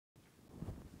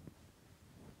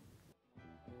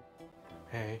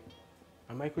Hey,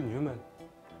 I'm Michael Newman.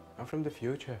 I'm from the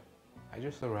future. I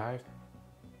just arrived.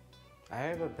 I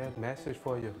have a bad message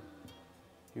for you.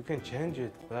 You can change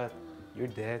it, but you're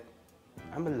dead.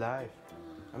 I'm alive.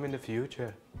 I'm in the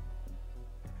future.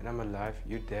 And I'm alive,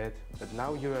 you're dead. But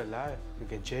now you're alive. You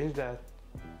can change that.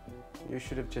 You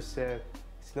should have just said,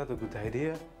 it's not a good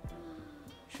idea.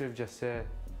 You should have just said,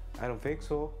 I don't think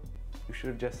so. You should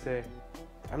have just said,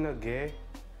 I'm not gay.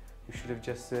 You should have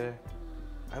just said,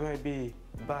 I might be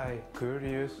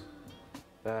bi-curious,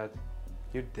 but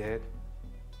you're dead.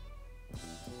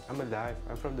 I'm alive,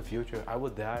 I'm from the future. I will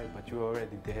die, but you're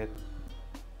already dead.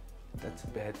 That's a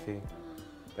bad thing.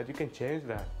 But you can change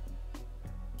that.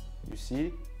 You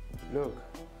see? Look,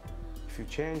 if you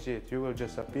change it, you will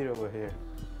just appear over here.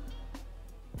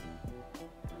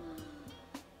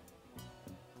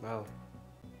 Well,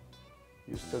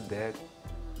 you're still dead.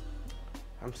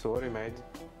 I'm sorry, mate.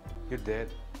 You're dead.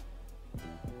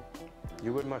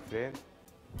 You were my friend.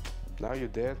 Now you're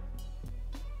dead.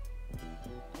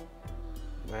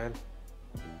 Well,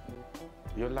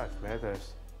 your life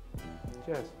matters.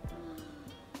 Just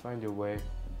find your way.